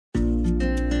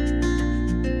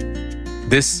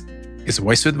This is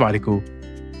voice with Warikoo,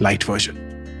 light version.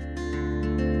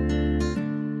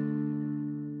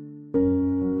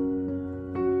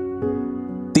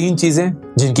 तीन चीजें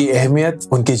जिनकी अहमियत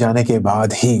उनके जाने के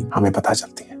बाद ही हमें पता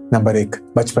चलती है। नंबर 1,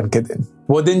 बचपन के दिन।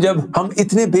 वो दिन जब हम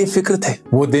इतने बेफिक्र थे,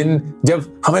 वो दिन जब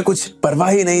हमें कुछ परवाह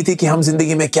ही नहीं थी कि हम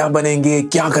जिंदगी में क्या बनेंगे,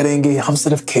 क्या करेंगे। हम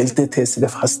सिर्फ खेलते थे,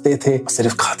 सिर्फ हंसते थे,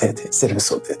 सिर्फ खाते थे, सिर्फ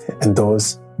सोते थे। And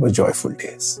those were joyful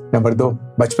days. Number 2,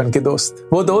 बचपन के दोस्त।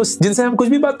 वो दोस्त जिनसे हम कुछ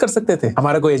भी बात कर सकते थे।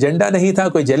 हमारा कोई एजेंडा नहीं था,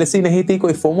 कोई जेलसी नहीं थी,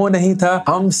 कोई फोमो नहीं था।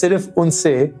 हम सिर्फ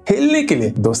उनसे खेलने के लिए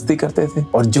दोस्ती करते थे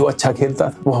और जो अच्छा खेलता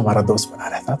था वो हमारा दोस्त बना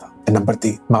रहता था। नंबर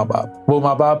 3, माँ बाप। वो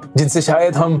माँ बाप जिनसे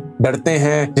शायद हम डरते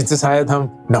हैं, जिनसे शायद हम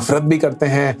नफरत भी करते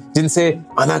हैं, जिनसे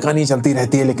आनाकानी चलती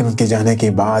रहती है, लेकिन उनके जाने के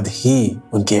बाद ही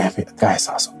उनकी अहमियत का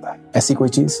एहसास होता है। ऐसी कोई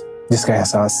चीज जिसका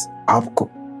एहसास आपको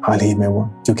हाल ही में हुआ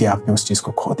क्योंकि आपने उस चीज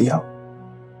को खो दिया हो।